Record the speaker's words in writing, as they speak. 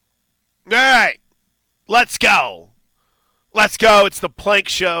Let's go. Let's go. It's the Plank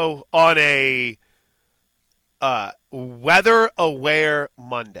Show on a weather-aware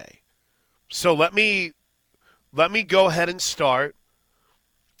Monday. So let me go ahead and start.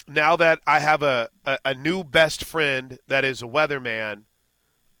 Now that I have a new best friend that is a weatherman,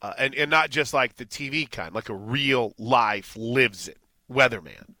 and not just like the TV kind, like a real life lives it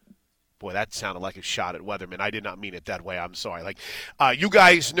weatherman. Boy, that sounded like a shot at weatherman. I did not mean it that way. I'm sorry. Like, you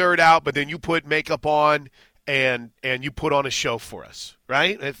guys nerd out, but then you put makeup on and you put on a show for us,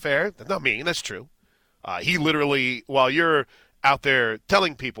 right? Fair? That's not mean. That's true. He literally, while you're out there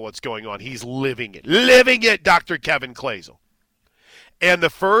telling people what's going on, he's living it. Living it, Dr. Kevin Clazel. And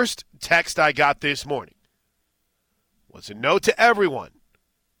the first text I got this morning was a note to everyone.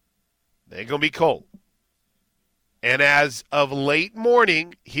 They're going to be cold. And as of late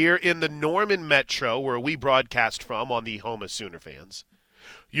morning here in the Norman Metro, where we broadcast from on the home of Sooner fans,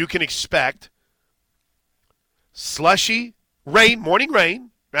 you can expect slushy rain, morning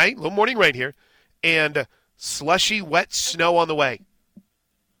rain, right? A little morning rain here, and slushy wet snow on the way.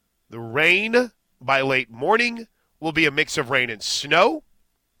 The rain by late morning will be a mix of rain and snow,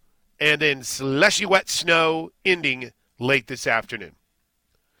 and then slushy wet snow ending late this afternoon.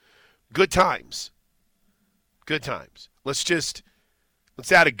 Good times. Good times. Let's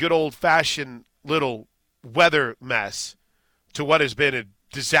add a good old-fashioned little weather mess to what has been a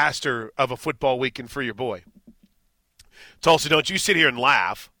disaster of a football weekend for your boy. Tulsa, don't you sit here and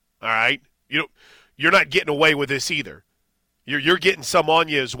laugh, all right? You're not getting away with this either. You're getting some on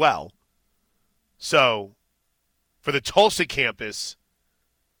you as well. So, for the Tulsa campus,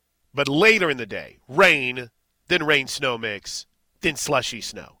 but later in the day, rain, then rain-snow mix, then slushy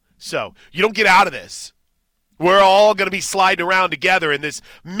snow. So, you don't get out of this. We're all going to be sliding around together in this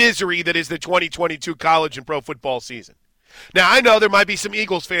misery that is the 2022 college and pro football season. Now, I know there might be some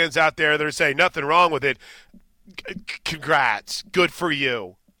Eagles fans out there that are saying nothing wrong with it. Congrats. Good for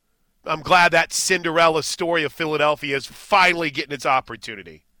you. I'm glad that Cinderella story of Philadelphia is finally getting its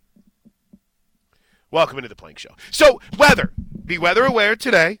opportunity. Welcome into the Plank Show. So, weather. Be weather aware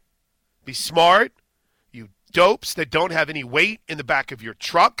today. Be smart. You dopes that don't have any weight in the back of your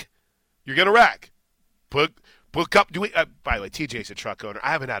truck, you're going to wreck. Book up. By the way, TJ's a truck owner.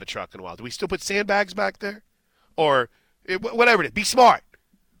 I haven't had a truck in a while. Do we still put sandbags back there? Or whatever it is. Be smart.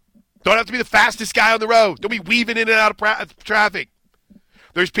 Don't have to be the fastest guy on the road. Don't be weaving in and out of traffic.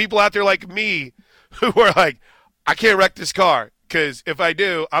 There's people out there like me who are like, I can't wreck this car because if I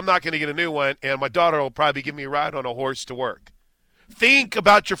do, I'm not going to get a new one, and my daughter will probably give me a ride on a horse to work. Think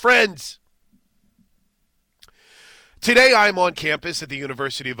about your friends. Today I'm on campus at the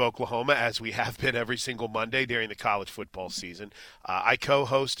University of Oklahoma, as we have been every single Monday during the college football season. I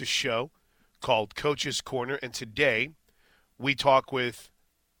co-host a show called Coach's Corner, and today we talk with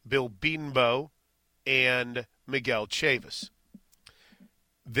Bill Bedenbaugh and Miguel Chavis.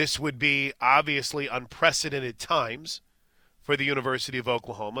 This would be obviously unprecedented times for the University of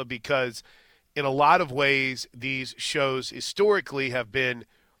Oklahoma because in a lot of ways these shows historically have been,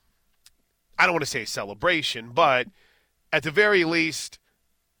 I don't want to say a celebration, but at the very least,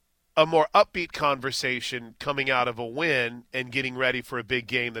 a more upbeat conversation coming out of a win and getting ready for a big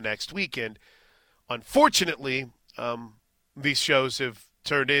game the next weekend. Unfortunately, these shows have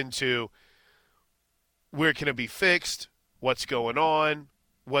turned into where can it be fixed, what's going on,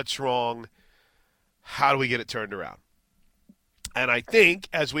 what's wrong, how do we get it turned around? And I think,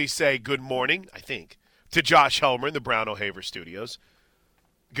 as we say good morning, to Josh Helmer in the Brown O'Haver Studios.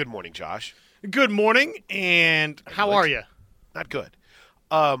 Good morning, Josh. Good morning, and how are you? Not good.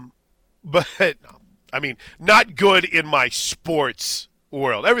 But, I mean, not good in my sports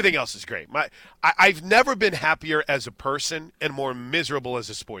world. Everything else is great. I've never been happier as a person and more miserable as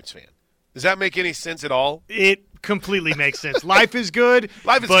a sports fan. Does that make any sense at all? It completely makes sense. Life is good,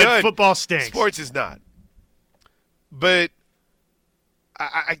 but good. Football stinks. Sports is not. But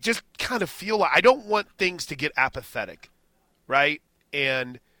I just kind of feel like I don't want things to get apathetic, right?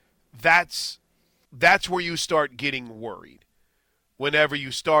 And that's where you start getting worried. Whenever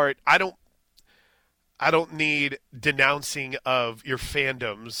you start, I don't need denouncing of your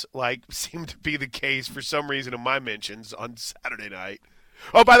fandoms like seemed to be the case for some reason in my mentions on Saturday night.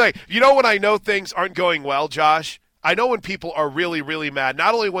 Oh, by the way, you know when I know things aren't going well, Josh? I know when people are really, really mad,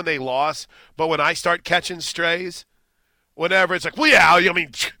 not only when they lost, but when I start catching strays. Whenever it's like, well, yeah, I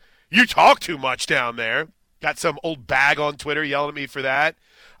mean, you talk too much down there. Got some old bag on Twitter yelling at me for that.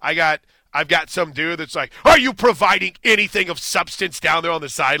 I've got some dude that's like, are you providing anything of substance down there on the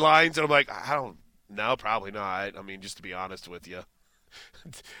sidelines? And I'm like, I don't know, probably not. I mean, just to be honest with you.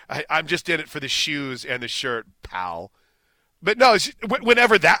 I'm just in it for the shoes and the shirt, pal. But no,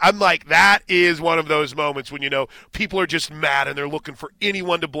 whenever that, I'm like, that is one of those moments when, people are just mad and they're looking for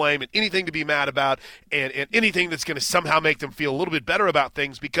anyone to blame and anything to be mad about and anything that's going to somehow make them feel a little bit better about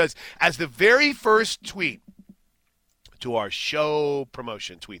things. Because as the very first tweet to our show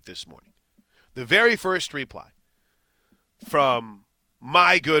promotion tweet this morning, the very first reply from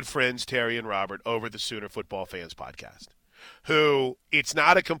my good friends Terry and Robert over the Sooner Football Fans podcast, who, it's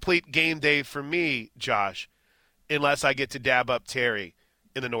not a complete game day for me, Josh, unless I get to dab up Terry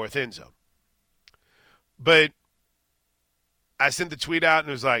in the north end zone. But I sent the tweet out and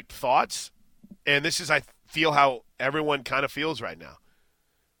it was like, thoughts? And this is, I feel, how everyone kind of feels right now.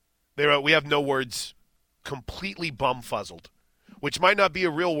 We have no words, completely bumfuzzled, which might not be a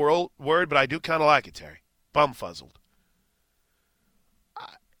real word, but I do kind of like it, Terry. Bumfuzzled.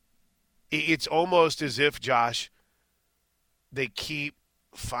 It's almost as if, Josh, they keep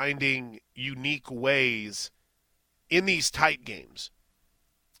finding unique ways in these tight games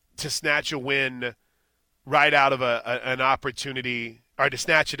to snatch a win right out of an opportunity, or to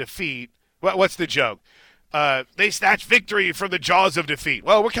snatch a defeat. What's the joke? They snatch victory from the jaws of defeat.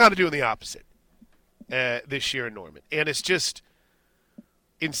 Well, we're kind of doing the opposite this year in Norman. And it's just,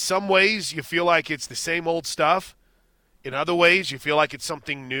 in some ways, you feel like it's the same old stuff. In other ways, you feel like it's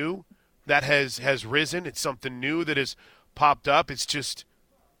something new that has risen. It's something new that has popped up. It's just,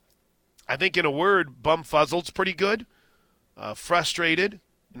 I think in a word, bumfuzzled's pretty good. Frustrated,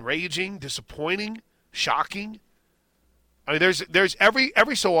 enraging, disappointing, shocking. I mean, there's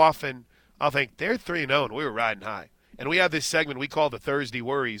every so often I'll think they're 3-0 and we were riding high. And we have this segment we call the Thursday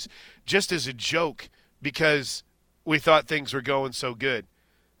Worries just as a joke because we thought things were going so good.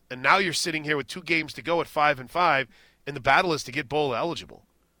 And now you're sitting here with 2 games to go at 5-5, and the battle is to get bowl eligible.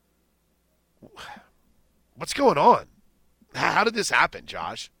 What's going on? How did this happen,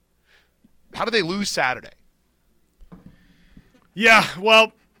 Josh? How did they lose Saturday? Yeah,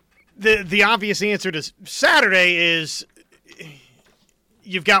 well, the obvious answer to Saturday is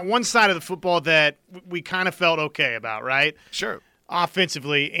you've got one side of the football that we kind of felt okay about, right? Sure.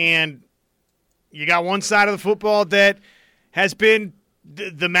 Offensively. And you got one side of the football that has been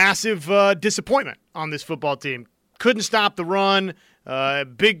the massive disappointment on this football team. Couldn't stop the run,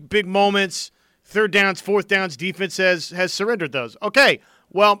 big moments, third downs, fourth downs. Defense has surrendered those. Okay,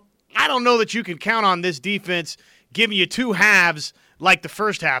 well, I don't know that you can count on this defense giving you 2 halves like the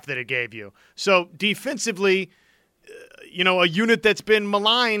first half that it gave you. So defensively, a unit that's been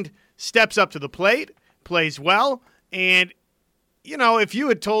maligned steps up to the plate, plays well. And, if you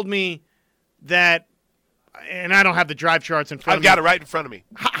had told me that, and I don't have the drive charts in front of me. I've got it right in front of me.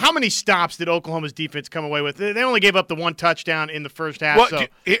 How many stops did Oklahoma's defense come away with? They only gave up the 1 touchdown in the first half. Well, so.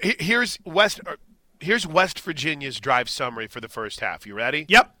 Here's West Virginia's drive summary for the first half. You ready?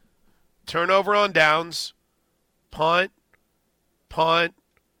 Yep. Turnover on downs, punt,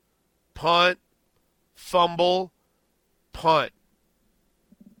 fumble, punt.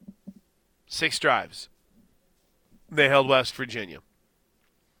 6 drives. They held West Virginia,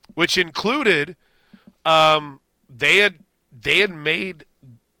 which included they had made.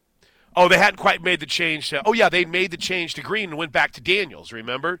 Oh, they hadn't quite made the change. They made the change to Green and went back to Daniels.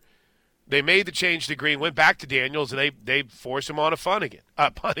 Remember, they made the change to Green, went back to Daniels, and they forced him on a punt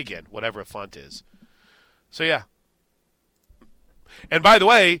again, whatever a punt is. So yeah. And by the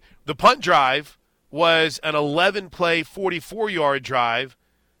way, the punt drive was an 11-play, 44-yard drive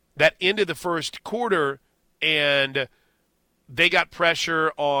that ended the first quarter, and they got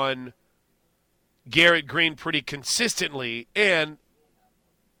pressure on Garrett Green pretty consistently, and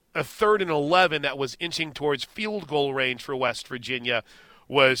a 3rd and 11 that was inching towards field goal range for West Virginia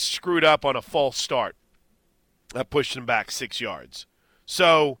was screwed up on a false start. That pushed them back 6 yards.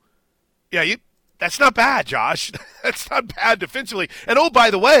 So, yeah, that's not bad, Josh. That's not bad defensively. And, oh, by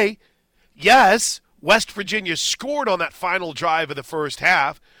the way, yes, West Virginia scored on that final drive of the first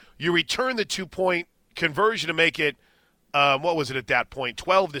half. You return the 2-point conversion to make it, what was it at that point,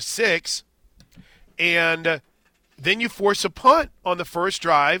 12-6. And then you force a punt on the first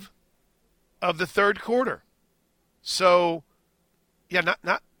drive of the third quarter. So, yeah,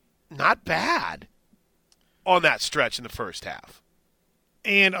 not bad on that stretch in the first half.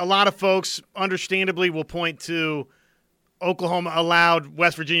 And a lot of folks, understandably, will point to Oklahoma allowed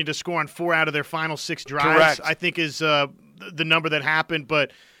West Virginia to score on 4 out of their final 6 drives. Correct. I think is the number that happened.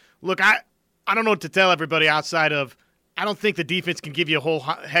 But, look, I don't know what to tell everybody outside of I don't think the defense can give you a whole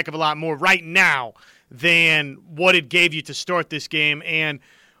heck of a lot more right now than what it gave you to start this game. And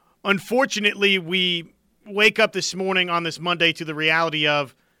unfortunately, we wake up this morning on this Monday to the reality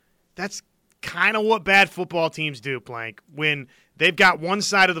of that's kind of what bad football teams do, Plank. When they've got one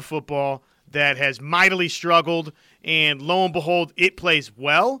side of the football that has mightily struggled, and lo and behold, it plays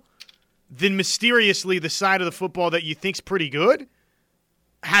well, then mysteriously the side of the football that you think's pretty good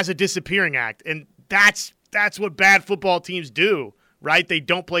has a disappearing act. And that's what bad football teams do, right? They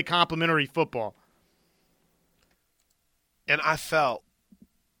don't play complementary football. And I felt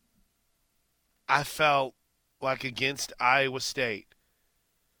like against Iowa State,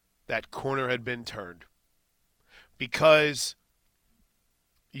 that corner had been turned. Because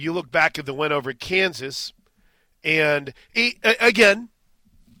you look back at the win over Kansas, and again,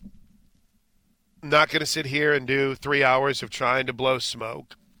 I'm not going to sit here and do 3 hours of trying to blow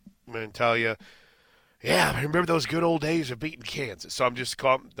smoke. I'm going to tell you, yeah, I remember those good old days of beating Kansas. So I'm just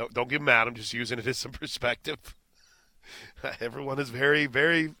don't get mad. I'm just using it as some perspective. Everyone is very,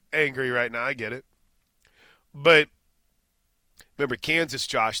 very angry right now. I get it. But remember Kansas,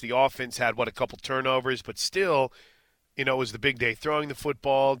 Josh, the offense had, a couple turnovers, but still, it was the big day throwing the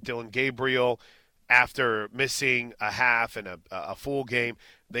football. Dylan Gabriel, after missing a half and a full game,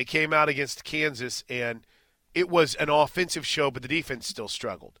 they came out against Kansas, and it was an offensive show, but the defense still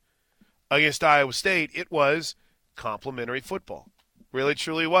struggled. Against Iowa State, it was complimentary football. Really,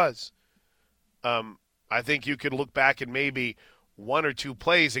 truly was. I think you could look back at maybe one or two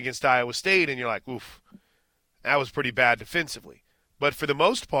plays against Iowa State, and you're like, oof, that was pretty bad defensively. But for the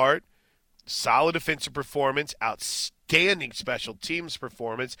most part, solid defensive performance, outstanding special teams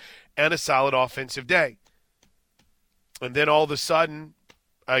performance, and a solid offensive day. And then all of a sudden,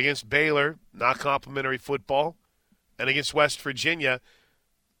 against Baylor, not complimentary football, and against West Virginia,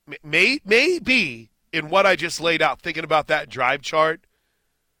 maybe in what I just laid out, thinking about that drive chart,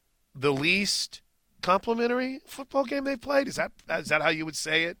 the least complimentary football game they've played. Is that how you would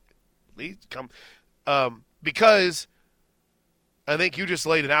say it? Because I think you just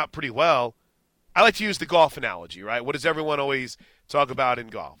laid it out pretty well. I like to use the golf analogy, right? What does everyone always talk about in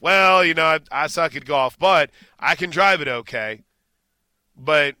golf? Well, I suck at golf, but I can drive it okay.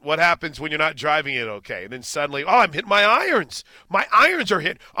 But what happens when you're not driving it okay? And then suddenly, I'm hitting my irons. My irons are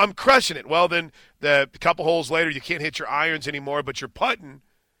hit. I'm crushing it. Well, then a couple holes later, you can't hit your irons anymore, but you're putting,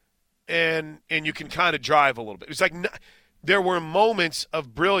 and you can kind of drive a little bit. It's like there were moments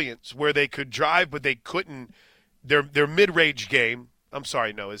of brilliance where they could drive, but they couldn't. Their mid-range game, I'm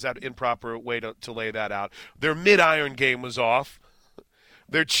sorry, no, is that an improper way to lay that out? Their mid-iron game was off.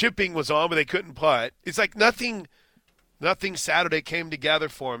 Their chipping was on, but they couldn't putt. It's like nothing Saturday came together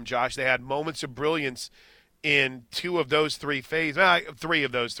for them, Josh. They had moments of brilliance in two of those three phases. Three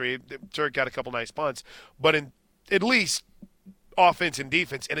of those three. Turk got a couple nice punts. But in at least offense and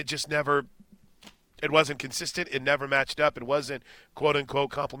defense, and it just never – it wasn't consistent. It never matched up. It wasn't,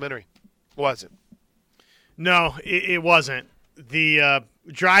 quote-unquote, complimentary. It wasn't. No, it wasn't. The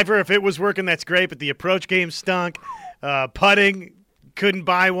driver, if it was working, that's great, but the approach game stunk. Putting, couldn't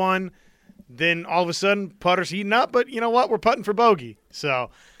buy one. Then all of a sudden, putter's heating up, but you know what? We're putting for bogey. So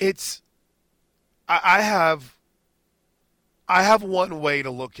it's I have one way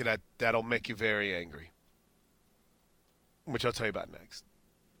to look at it that'll make you very angry, which I'll tell you about next.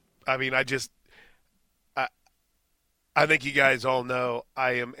 I mean, I think you guys all know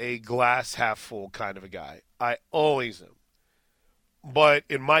I am a glass half full kind of a guy. I always am. But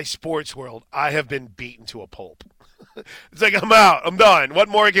in my sports world, I have been beaten to a pulp. It's like, I'm out. I'm done. What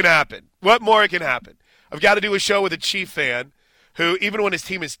more can happen? I've got to do a show with a Chief fan who, even when his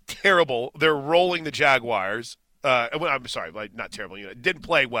team is terrible, they're rolling the Jaguars. I'm sorry, not terrible. Didn't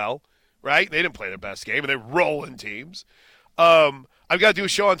play well, right? They didn't play their best game, and they're rolling teams. I've got to do a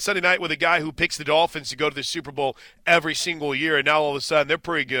show on Sunday night with a guy who picks the Dolphins to go to the Super Bowl every single year, and now all of a sudden they're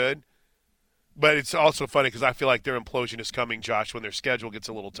pretty good. But it's also funny because I feel like their implosion is coming, Josh, when their schedule gets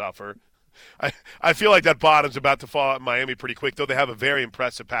a little tougher. I feel like that bottom's about to fall out in Miami pretty quick, though they have a very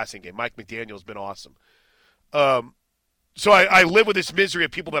impressive passing game. Mike McDaniel's been awesome. So I live with this misery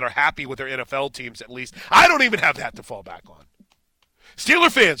of people that are happy with their NFL teams, at least. I don't even have that to fall back on.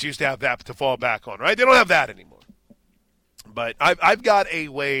 Steeler fans used to have that to fall back on, right? They don't have that anymore. But I've got a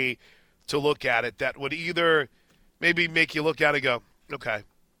way to look at it that would either maybe make you look at it and go, okay,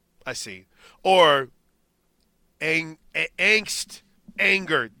 I see. Or angst,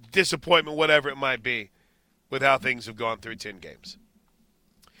 anger, disappointment, whatever it might be, with how things have gone through 10 games.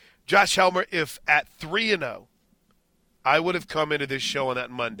 Josh Helmer, if at 3-0, I would have come into this show on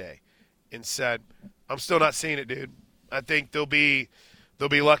that Monday and said, I'm still not seeing it, dude. I think they'll be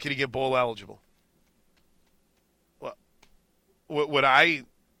lucky to get bowl eligible. Well, I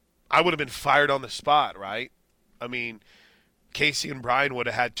would have been fired on the spot, right? I mean, Casey and Brian would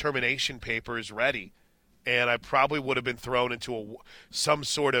have had termination papers ready, and I probably would have been thrown into some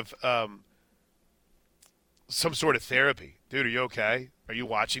sort of therapy. Dude, are you okay? Are you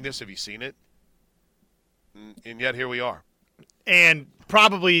watching this? Have you seen it? and yet here we are. And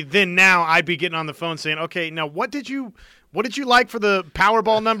probably then now I'd be getting on the phone saying, okay, now what did you like for the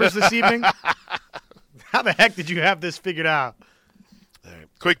Powerball numbers this evening? How the heck did you have this figured out? All right,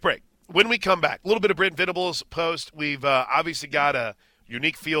 quick break. When we come back, a little bit of Brent Venables post. We've obviously got a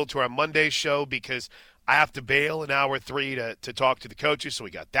unique feel to our Monday show because I have to bail in hour 3 to talk to the coaches, so we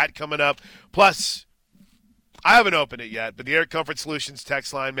got that coming up. Plus, I haven't opened it yet, but the Air Comfort Solutions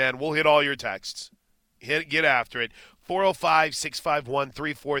text line, man, we'll hit all your texts. Get after it.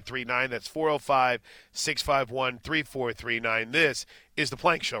 405-651-3439. That's 405-651-3439. This is The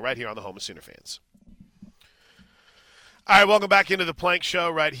Plank Show right here on the home of Sooner fans. All right, welcome back into The Plank Show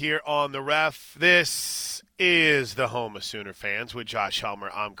right here on The Ref. This is the home of Sooner fans with Josh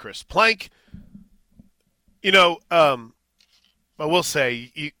Helmer. I'm Chris Plank. You know, I will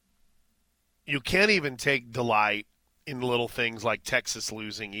say you can't even take delight in little things like Texas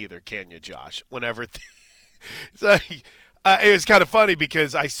losing either, can you, Josh? Whenever so, it was kind of funny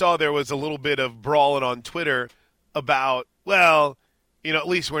because I saw there was a little bit of brawling on Twitter about, well, you know, at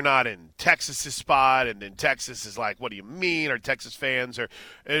least we're not in Texas's spot, and then Texas is like, what do you mean? Our Texas fans are,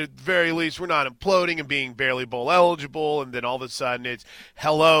 at the very least, we're not imploding and being barely bowl eligible, and then all of a sudden it's,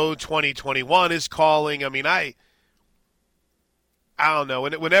 hello, 2021 is calling. I mean, I don't know.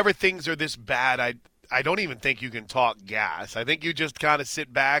 Whenever things are this bad, I don't even think you can talk gas. I think you just kind of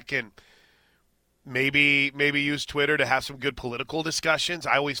sit back and maybe use Twitter to have some good political discussions.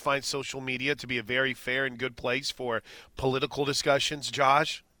 I always find social media to be a very fair and good place for political discussions,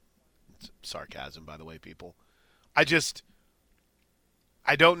 Josh. It's sarcasm, by the way, people. I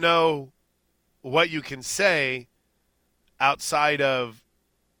don't know what you can say outside of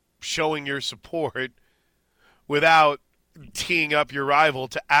showing your support without teeing up your rival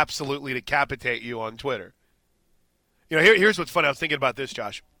to absolutely decapitate you on Twitter. You know, here's what's funny. I was thinking about this,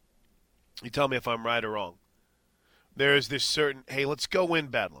 Josh. You tell me if I'm right or wrong. There's this certain, hey, let's go win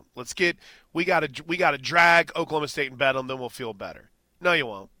Bedlam. We got to drag Oklahoma State in Bedlam, then we'll feel better. No, you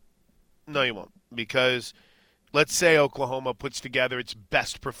won't. No, you won't. Because let's say Oklahoma puts together its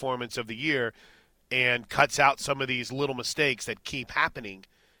best performance of the year and cuts out some of these little mistakes that keep happening,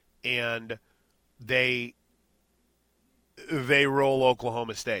 and they roll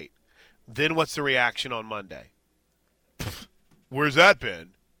Oklahoma State. Then what's the reaction on Monday? Where's that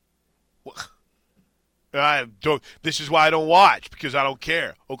been? This is why I don't watch, because I don't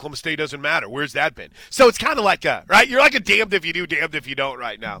care. Oklahoma State doesn't matter. Where's that been? So it's kind of like right? You're like a damned if you do, damned if you don't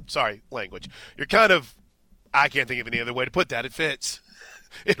right now. Sorry, language. You're kind of, I can't think of any other way to put that. It fits.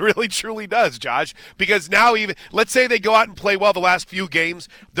 It really, truly does, Josh. Because now even, let's say they go out and play well the last few games,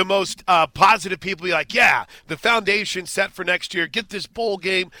 the most positive people be like, yeah, the foundation set for next year. Get this bowl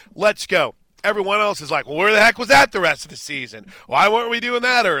game. Let's go. Everyone else is like, well, where the heck was that the rest of the season? Why weren't we doing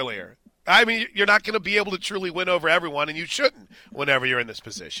that earlier? I mean, you're not going to be able to truly win over everyone, and you shouldn't whenever you're in this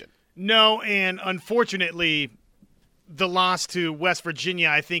position. No, and unfortunately, the loss to West Virginia,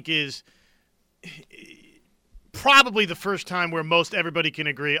 I think, is probably the first time where most everybody can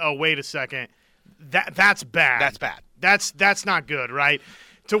agree, oh, wait a second, that's bad. That's bad. That's not good, right?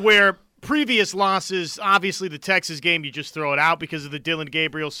 To where previous losses, obviously the Texas game, you just throw it out because of the Dillon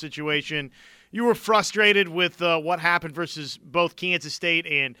Gabriel situation. You were frustrated with what happened versus both Kansas State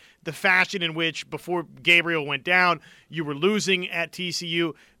and the fashion in which, before Gabriel went down, you were losing at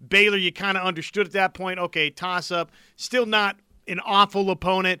TCU. Baylor, you kind of understood at that point, okay, toss-up, still not an awful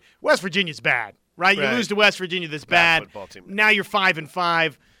opponent. West Virginia's bad, right? You lose to West Virginia, that's bad. Now you're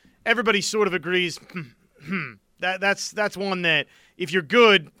 5-5. Everybody sort of agrees, that's one that if you're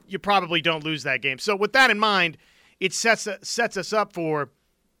good, you probably don't lose that game. So with that in mind, it sets us up for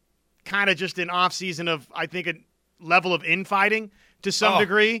kind of just an off-season of, I think, a level of infighting to some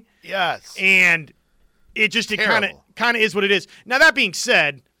degree. Yes. And it kind of is what it is. Now, that being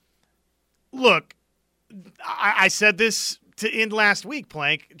said, look, I said this to end last week,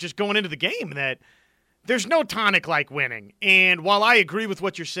 Plank, just going into the game, that there's no tonic like winning. And while I agree with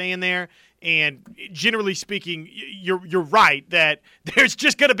what you're saying there, and generally speaking, you're right that there's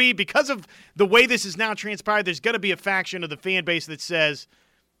just going to be, because of the way this is now transpired, there's going to be a faction of the fan base that says,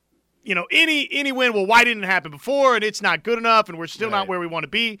 you know, any win, well, why didn't it happen before, and it's not good enough, and we're still not where we want to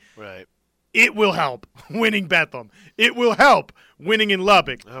be. Right. It will help winning Bethlehem. It will help winning in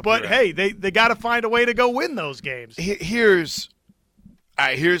Lubbock. But, hey, they got to find a way to go win those games. Here's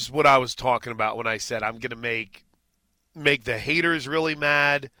what I was talking about when I said I'm going to make the haters really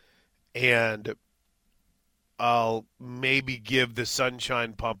mad, and I'll maybe give the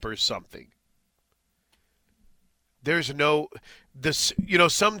Sunshine Pumpers something.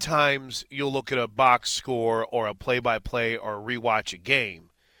 Sometimes you'll look at a box score or a play-by-play or rewatch a game,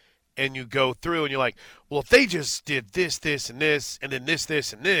 and you go through and you're like, well, if they just did this, this, and this, and then this,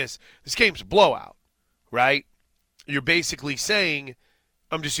 this game's a blowout, right? You're basically saying,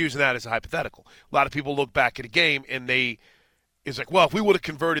 I'm just using that as a hypothetical. A lot of people look back at a game and it's like, well, if we would have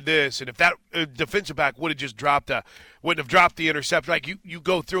converted this, and if that defensive back would have just wouldn't have dropped the interception, like you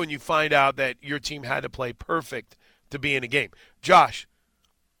go through and you find out that your team had to play perfect to be in a game. Josh,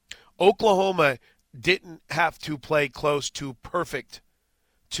 Oklahoma didn't have to play close to perfect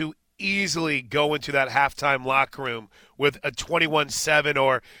to easily go into that halftime locker room with a 21-7,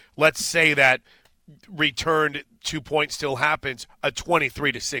 or let's say that returned 2 points still happens, a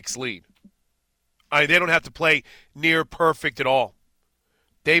 23-6 lead. They don't have to play near perfect at all.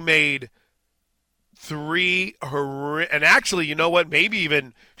 They made and actually, you know what? Maybe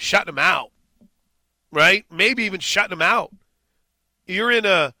even shutting them out, right? Maybe even shutting them out. You're in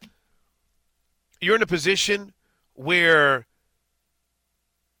a position where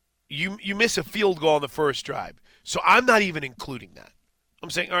you miss a field goal on the first drive. So I'm not even including that. I'm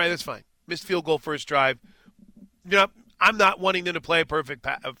saying, all right, that's fine. Missed field goal first drive. I'm not wanting them to play a perfect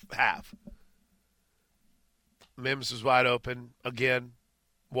half. Mims was wide open again,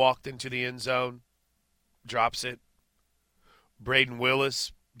 walked into the end zone, drops it. Braden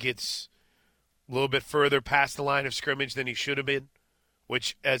Willis gets a little bit further past the line of scrimmage than he should have been,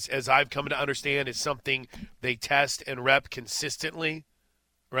 which, as I've come to understand, is something they test and rep consistently,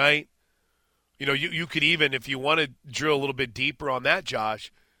 right? You could even, if you want to drill a little bit deeper on that,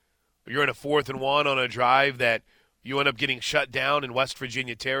 Josh, you're in a 4th and 1 on a drive that you end up getting shut down in West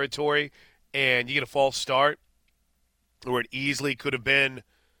Virginia territory, and you get a false start, where it easily could have been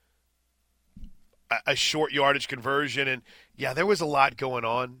a short yardage conversion. And, yeah, there was a lot going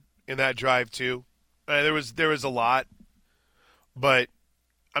on in that drive too. There was a lot. But,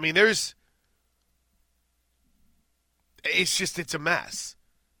 I mean, it's a mess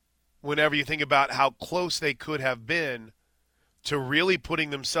whenever you think about how close they could have been to really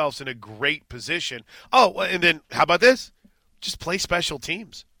putting themselves in a great position. Oh, and then how about this? Just play special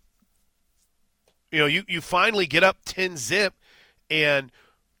teams. You finally get up 10-zip, and,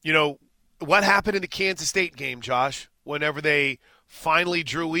 what happened in the Kansas State game, Josh, whenever they finally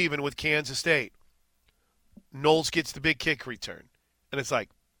drew even with Kansas State? Knowles gets the big kick return, and it's like,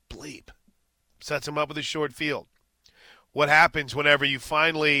 bleep, sets him up with a short field. What happens whenever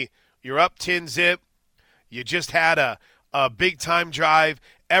you're up 10-zip, you just had a big-time drive,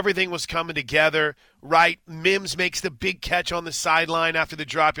 everything was coming together, right? Mims makes the big catch on the sideline after the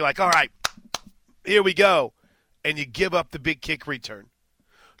drop. You're like, all right, here we go. And you give up the big kick return.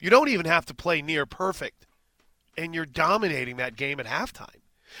 You don't even have to play near perfect. And you're dominating that game at halftime.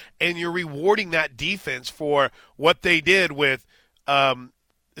 And you're rewarding that defense for what they did with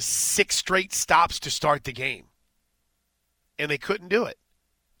 6 straight stops to start the game. And they couldn't do it.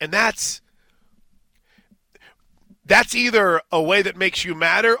 And that's either a way that makes you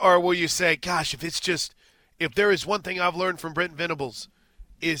matter, or will you say, gosh, if there is one thing I've learned from Brent Venables,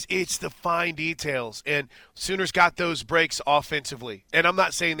 it's the fine details. And Sooners got those breaks offensively. And I'm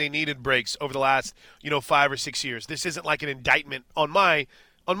not saying they needed breaks over the last, 5 or 6 years. This isn't like an indictment on my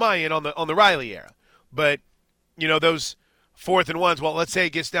end on the Riley era. But, those 4th and 1s, well, let's say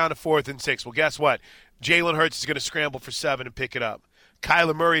it gets down to 4th and 6. Well, guess what? Jalen Hurts is going to scramble for 7 and pick it up.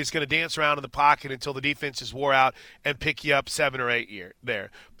 Kyler Murray is going to dance around in the pocket until the defense is wore out and pick you up 7 or 8 there.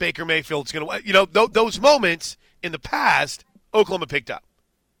 Baker Mayfield's going to, those moments in the past, Oklahoma picked up.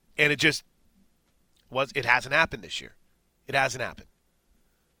 And it hasn't happened this year. It hasn't happened.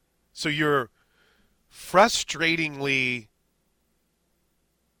 So you're frustratingly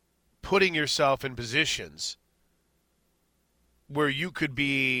putting yourself in positions where you could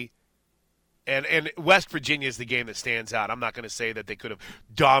be, and West Virginia is the game that stands out. I'm not going to say that they could have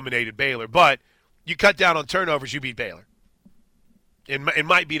dominated Baylor, but you cut down on turnovers, you beat Baylor. It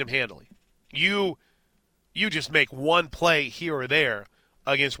might beat them handily. You just make one play here or there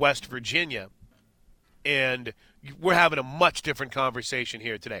against West Virginia, and we're having a much different conversation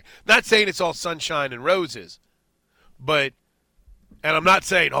here today. Not saying it's all sunshine and roses, and I'm not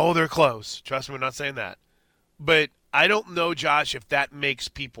saying, they're close. Trust me, I'm not saying that. But I don't know, Josh, if that makes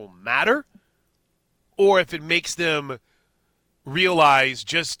people matter or if it makes them realize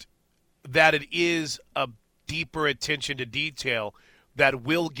just that it is a deeper attention to detail that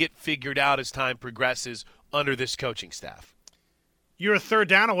will get figured out as time progresses under this coaching staff. You're a 3rd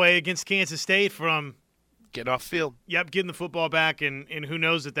down away against Kansas State from getting off field. Yep, getting the football back, and who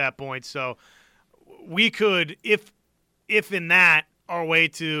knows at that point. So we could, if in that, our way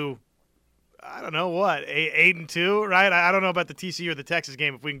to, I don't know what, 8-2, right? I don't know about the TCU or the Texas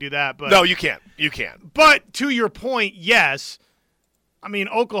game if we can do that. But no, you can't. You can't. But to your point, yes, I mean,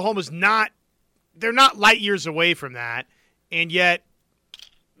 Oklahoma's not – they're not light years away from that, and yet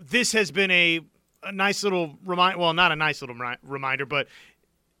this has been a nice little reminder – well, not a nice little reminder, but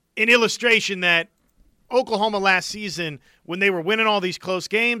an illustration that Oklahoma last season, when they were winning all these close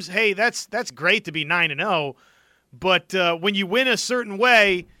games, hey, that's great to be 9-0, but when you win a certain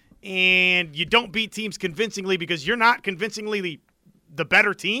way and you don't beat teams convincingly because you're not convincingly the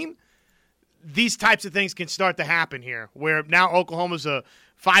better team, these types of things can start to happen here, where now Oklahoma's a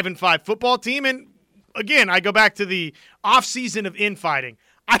 5-5 football team. And again, I go back to the offseason of infighting.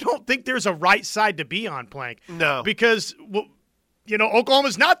 I don't think there's a right side to be on, Plank. No. Because,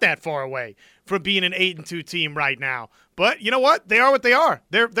 Oklahoma's not that far away from being an 8-2 team right now. But you know what? They are what they are.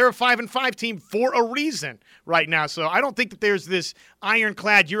 They're a 5-5 team for a reason right now. So I don't think that there's this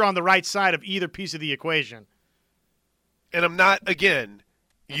ironclad you're on the right side of either piece of the equation. And I'm not, again,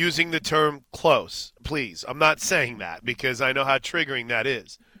 using the term close, please. I'm not saying that because I know how triggering that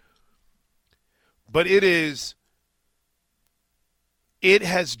is. But it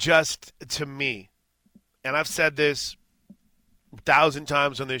has just, to me, and I've said this 1,000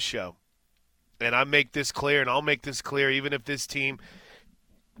 times on this show, and I make this clear, and I'll make this clear even if this team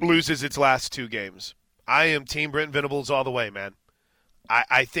loses its last 2 games. I am Team Brent Venables all the way, man.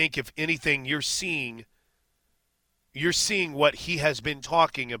 I think if anything, you're seeing what he has been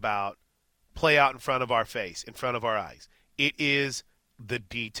talking about play out in front of our face, in front of our eyes. It is the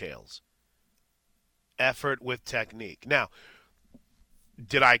details. Effort with technique. Now,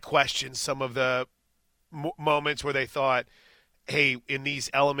 did I question some of the moments where they thought, hey, in these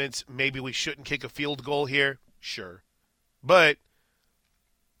elements, maybe we shouldn't kick a field goal here? Sure. But,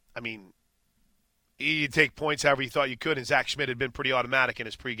 I mean, you take points however you thought you could, and Zach Schmidt had been pretty automatic in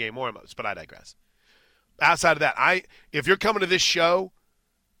his pregame warm-ups, but I digress. Outside of that, if you're coming to this show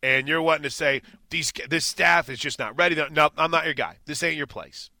and you're wanting to say this staff is just not ready, no, I'm not your guy. This ain't your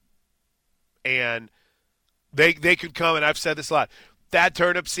place. And they could come, and I've said this a lot. Thad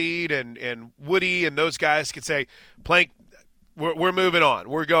Turnipseed and Woody and those guys could say, Plank, we're moving on.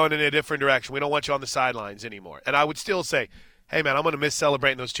 We're going in a different direction. We don't want you on the sidelines anymore. And I would still say, hey, man, I'm going to miss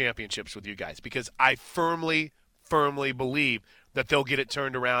celebrating those championships with you guys because I firmly believe that they'll get it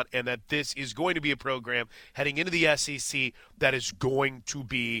turned around and that this is going to be a program heading into the SEC that is going to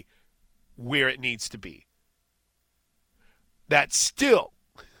be where it needs to be. That still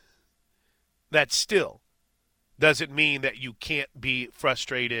doesn't mean that you can't be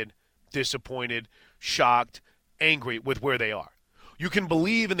frustrated, disappointed, shocked, angry with where they are. You can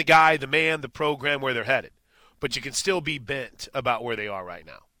believe in the guy, the man, the program, where they're headed, but you can still be bent about where they are right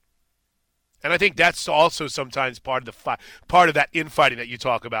now. And I think that's also sometimes part of that infighting that you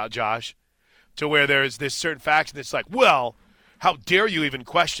talk about, Josh, to where there's this certain faction that's like, well, how dare you even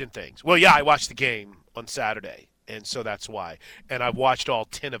question things? Well, yeah, I watched the game on Saturday, and so that's why. And I've watched all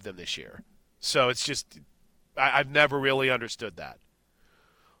 10 of them this year. So it's just I've never really understood that.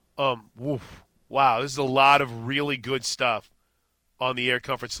 Wow, this is a lot of really good stuff on the Air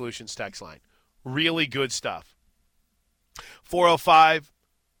Comfort Solutions text line. Really good stuff.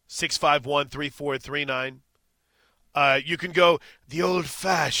 405-651-3439. You can go the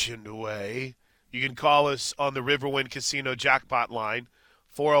old-fashioned way. You can call us on the Riverwind Casino jackpot line,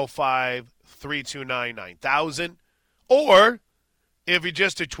 405-329-9000. Or if you're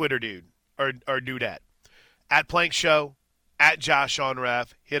just a Twitter dude or dudette, at Plank Show, at Josh on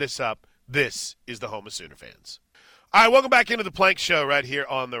Ref, hit us up. This is the home of Sooner fans. All right, welcome back into the Plank Show right here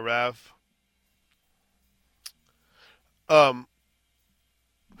on the Ref. Yeah,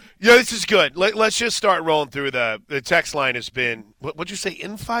 this is good. Let's just start rolling through the text line has been, what'd you say,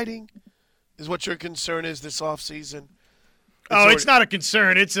 infighting is what your concern is this offseason? It's not a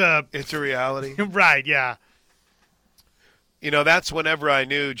concern. It's a reality. Right, yeah. That's whenever I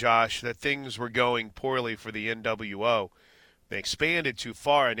knew, Josh, that things were going poorly for the NWO. They expanded too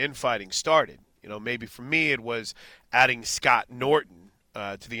far and infighting started. Maybe for me it was adding Scott Norton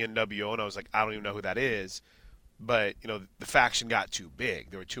to the NWO, and I was like, I don't even know who that is. But, the faction got too big.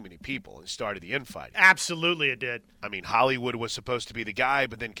 There were too many people and started the infighting. Absolutely it did. I mean, Hollywood was supposed to be the guy,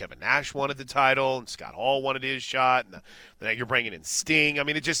 but then Kevin Nash wanted the title, and Scott Hall wanted his shot, and then you're bringing in Sting. I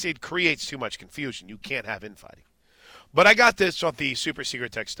mean, it creates too much confusion. You can't have infighting. But I got this off the Super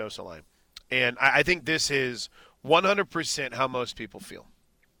Secret Textosa line, and I think this is 100% how most people feel.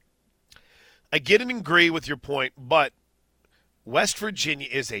 I get and agree with your point, but West Virginia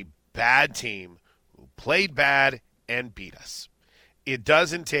is a bad team who played bad and beat us. It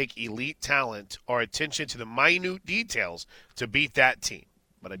doesn't take elite talent or attention to the minute details to beat that team.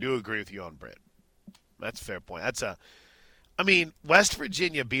 But I do agree with you on Britt. That's a fair point. West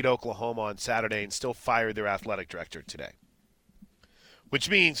Virginia beat Oklahoma on Saturday and still fired their athletic director today. which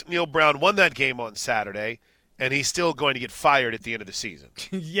means Neil Brown won that game on Saturday, and he's still going to get fired at the end of the season.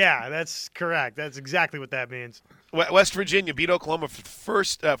 Yeah, that's correct. That's exactly what that means. West Virginia beat Oklahoma for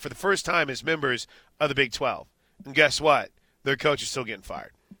the first time as members of the Big 12. And guess what? Their coach is still getting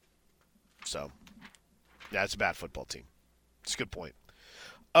fired. So, yeah, it's a bad football team. It's a good point.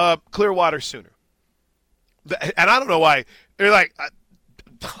 Clearwater Sooner. And I don't know why. They're like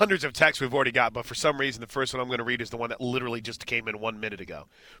hundreds of texts we've already got, but for some reason the first one I'm going to read is the one that literally just came in 1 minute ago.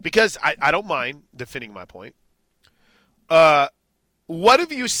 Because I don't mind defending my point. What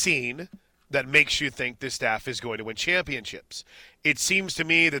have you seen that makes you think this staff is going to win championships? It seems to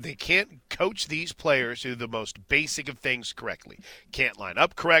me that they can't coach these players to do the most basic of things correctly. Can't line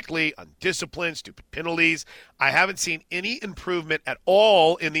up correctly, undisciplined, stupid penalties. I haven't seen any improvement at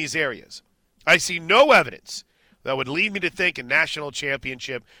all in these areas. I see no evidence that would lead me to think a national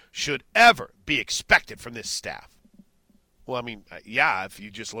championship should ever be expected from this staff. Well, I mean, yeah, if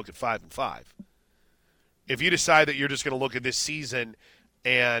you just look at 5-5. If you decide that you're just going to look at this season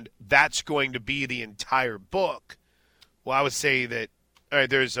and that's going to be the entire book, well, I would say that, all right,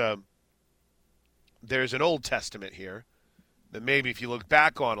 there's an Old Testament here that maybe if you look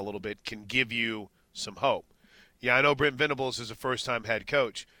back on a little bit can give you some hope. Yeah, I know Brent Venables is a first-time head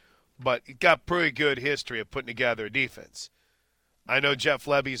coach, but he got pretty good history of putting together a defense. I know Jeff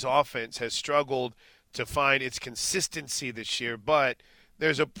Lebby's offense has struggled to find its consistency this year, but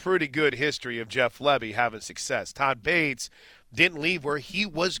there's a pretty good history of Jeff Lebby having success. Todd Bates didn't leave where he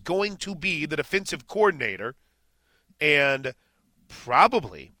was going to be the defensive coordinator and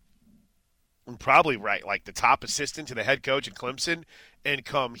probably right, like the top assistant to the head coach at Clemson, and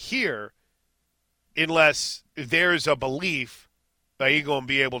come here unless there's a belief that he's going to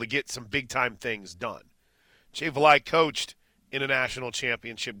be able to get some big-time things done. Jay Valai coached in a national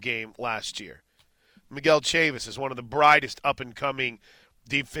championship game last year. Miguel Chavis is one of the brightest up-and-coming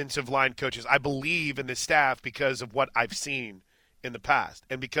defensive line coaches. I believe in this staff because of what I've seen in the past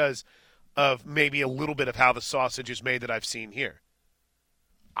and because of maybe a little bit of how the sausage is made that I've seen here.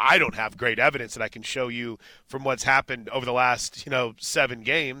 I don't have great evidence that I can show you from what's happened over the last, 7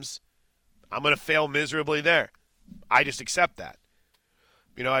 games. I'm going to fail miserably there. I just accept that.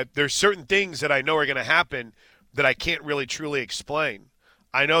 There's certain things that I know are going to happen that I can't really truly explain.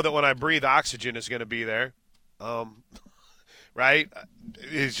 I know that when I breathe, oxygen is going to be there. Right?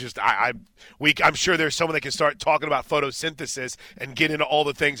 It's just I'm sure there's someone that can start talking about photosynthesis and get into all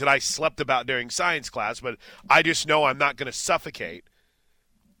the things that I slept about during science class, but I just know I'm not going to suffocate.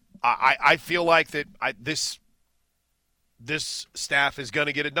 I feel like that this staff is going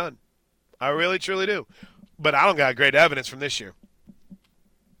to get it done. I really, truly do. But I don't got great evidence from this year.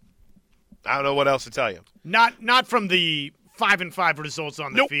 I don't know what else to tell you. Not from the 5-5 results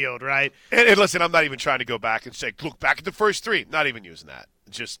on the field, right? And listen, I'm not even trying to go back and say, look back at the first 3. Not even using that.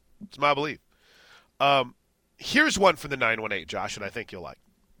 It's my belief. Here's one for the 918, Josh, and I think you'll like.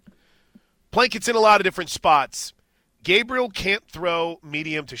 Plankett's in a lot of different spots. Gabriel can't throw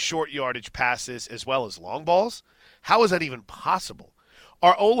medium to short yardage passes as well as long balls. How is that even possible?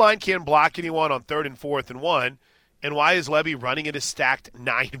 Our O-line can't block anyone on 3rd and 4th and 1. And why is Lebby running into stacked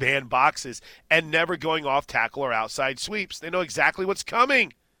 9-man boxes and never going off tackle or outside sweeps? They know exactly what's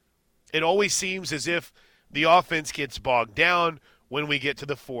coming. It always seems as if the offense gets bogged down when we get to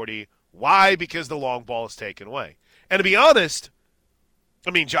the 40. Why? Because the long ball is taken away. And to be honest,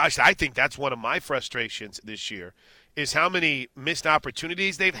 Josh, I think that's one of my frustrations this year is how many missed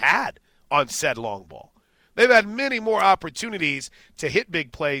opportunities they've had on said long ball. They've had many more opportunities to hit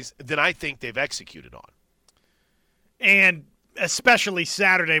big plays than I think they've executed on. And especially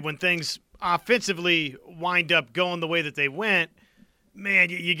Saturday when things offensively wind up going the way that they went, man,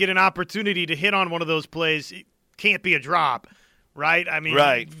 you get an opportunity to hit on one of those plays. It can't be a drop, right?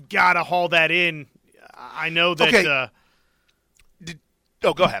 Right. You've got to haul that in. I know that okay.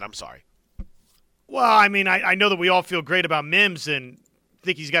 Go ahead. I'm sorry. Well, I know that we all feel great about Mims and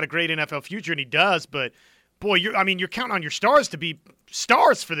think he's got a great NFL future, and he does. But, boy, you're counting on your stars to be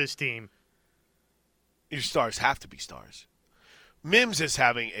stars for this team. Your stars have to be stars. Mims is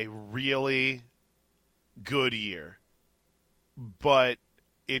having a really good year, but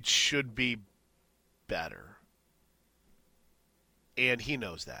it should be better. And he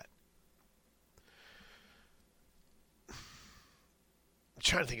knows that. I'm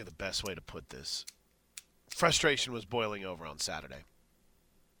trying to think of the best way to put this. Frustration was boiling over on Saturday.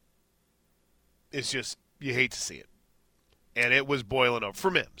 It's just, you hate to see it. And it was boiling over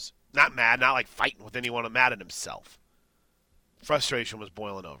for Mims. Not mad, not like fighting with anyone, mad at himself. Frustration was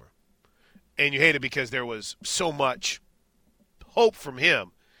boiling over. And you hate it because there was so much hope from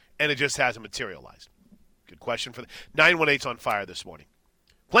him, and it just hasn't materialized. Good question for the 918's on fire this morning.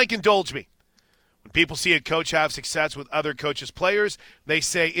 Plank, indulge me. When people see a coach have success with other coaches' players, they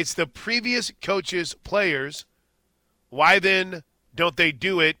say it's the previous coach's players. Why then don't they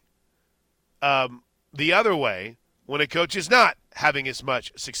do it the other way when a coach is not having as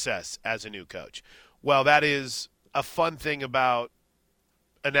much success as a new coach? Well, that is a fun thing about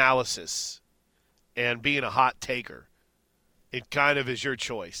analysis and being a hot taker. It kind of is your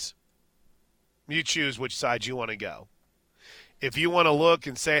choice. You choose which side you want to go. If you want to look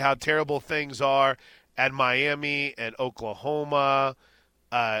and say how terrible things are at Miami and Oklahoma,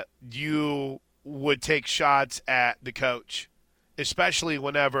 you would take shots at the coach, especially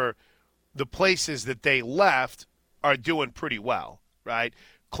whenever the places that they left are doing pretty well, right?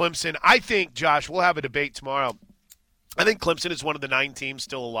 Clemson, I think, Josh, we'll have a debate tomorrow. I think Clemson is one of the 9 teams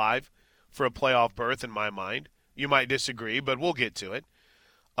still alive for a playoff berth in my mind. You might disagree, but we'll get to it.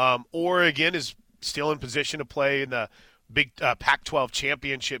 Oregon is still in position to play in the big Pac-12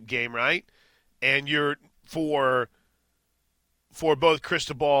 championship game, right? And you're for both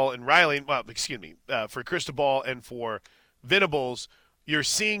Cristobal and Riley, for Cristobal and for Venables, you're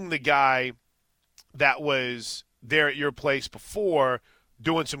seeing the guy that was there at your place before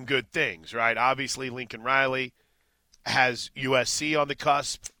doing some good things, right? Obviously, Lincoln Riley has USC on the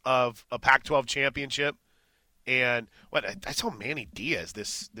cusp of a Pac-12 championship. And I saw Manny Diaz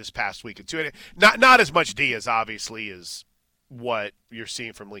this past week too. Not as much Diaz, obviously, as what you're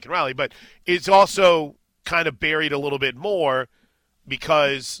seeing from Lincoln Riley, but it's also kind of buried a little bit more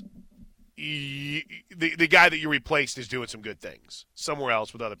because the guy that you replaced is doing some good things somewhere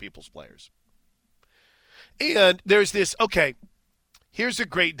else with other people's players. And there's this, okay, here's a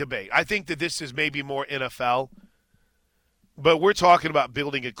great debate. I think that this is maybe more NFL, but we're talking about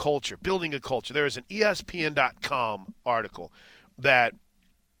building a culture. There is an ESPN.com article that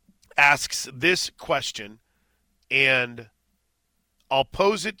asks this question, and I'll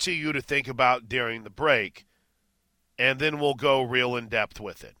pose it to you to think about during the break, and then we'll go real in-depth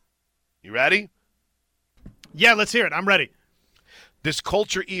with it. You ready? Yeah, let's hear it. I'm ready. Does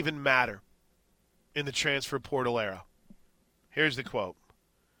culture even matter in the transfer portal era? Here's the quote.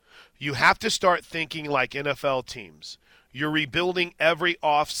 You have to start thinking like NFL teams. You're rebuilding every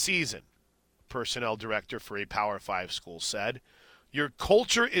off-season, personnel director for a Power 5 school said. Your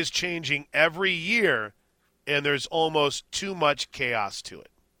culture is changing every year, and there's almost too much chaos to it.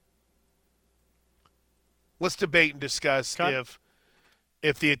 Let's debate and discuss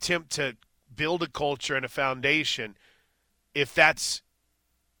if the attempt to build a culture and a foundation, if that's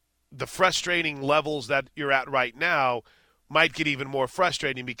the frustrating levels that you're at right now, might get even more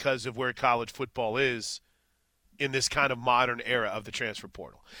frustrating because of where college football is in this kind of modern era of the transfer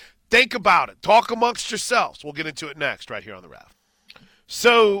portal. Think about it. Talk amongst yourselves. We'll get into it next right here on The Ref.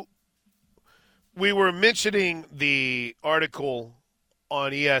 So we were mentioning the article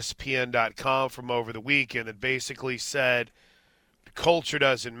on ESPN.com from over the weekend that basically said culture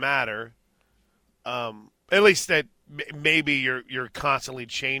doesn't matter. At least that maybe you're constantly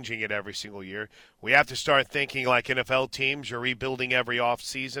changing it every single year. We have to start thinking like NFL teams. You're rebuilding every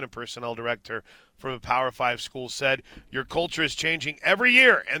offseason. A personnel director from a Power 5 school said, your culture is changing every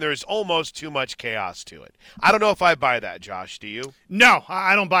year, and there's almost too much chaos to it. I don't know if I buy that, Josh. Do you? No,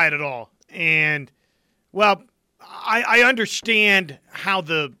 I don't buy it at all. And, well, I understand how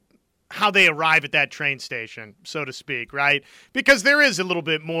they arrive at that train station, so to speak, right? Because there is a little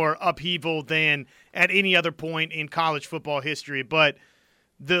bit more upheaval than at any other point in college football history. But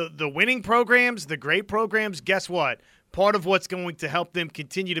the winning programs, the great programs, guess what? Part of what's going to help them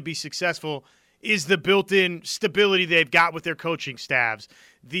continue to be successful is the built-in stability they've got with their coaching staffs,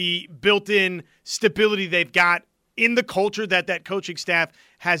 the built-in stability they've got in the culture that coaching staff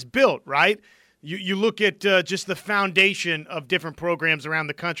has built, right? You look at just the foundation of different programs around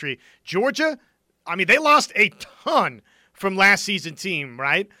the country. Georgia, I mean, they lost a ton from last season's team,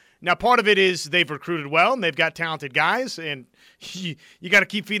 right? Now, part of it is they've recruited well and they've got talented guys, and you got to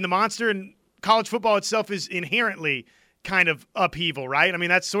keep feeding the monster, and college football itself is inherently kind of upheaval, right? I mean,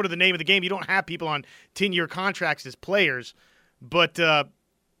 that's sort of the name of the game. You don't have people on 10-year contracts as players, but a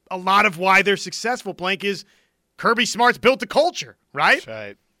lot of why they're successful, Plank, is Kirby Smart's built a culture, right? That's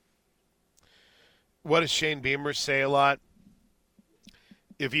right. What does Shane Beamer say a lot?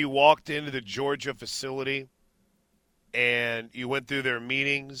 If you walked into the Georgia facility and you went through their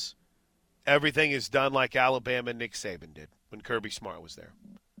meetings, everything is done like Alabama and Nick Saban did when Kirby Smart was there.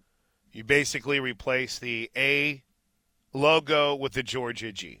 You basically replace the A logo with the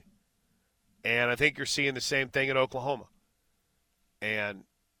Georgia G. And I think you're seeing the same thing in Oklahoma. And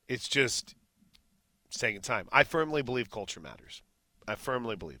it's just taking time. I firmly believe culture matters. I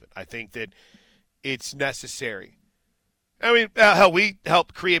firmly believe it. I think that it's necessary. I mean, hell, we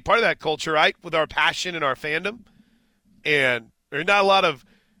help create part of that culture, right, with our passion and our fandom. And there's not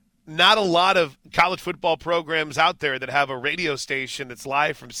a lot of college football programs out there that have a radio station that's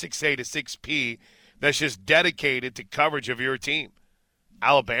live from 6A to 6P that's just dedicated to coverage of your team.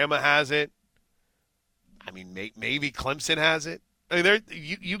 Alabama has it. I mean, maybe Clemson has it. I mean,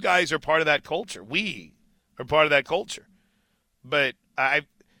 you guys are part of that culture. We are part of that culture. But a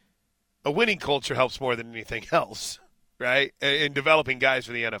winning culture helps more than anything else, right, in developing guys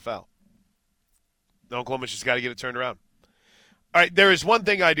for the NFL. Oklahoma's just got to get it turned around. All right, there is one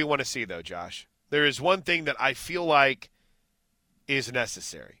thing I do want to see, though, Josh. There is one thing that I feel like is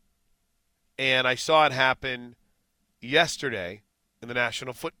necessary. And I saw it happen yesterday in the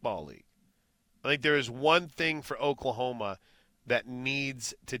National Football League. I think there is one thing for Oklahoma that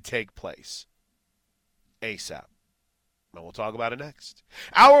needs to take place ASAP. And we'll talk about it next.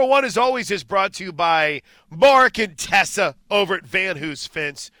 Hour one, as always, is brought to you by Mark and Tessa over at Van Hoos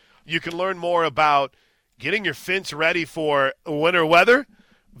Fence. You can learn more about getting your fence ready for winter weather.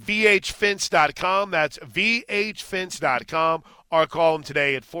 VHFence.com. That's VHFence.com. Or call them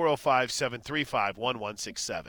today at 405-735-1167.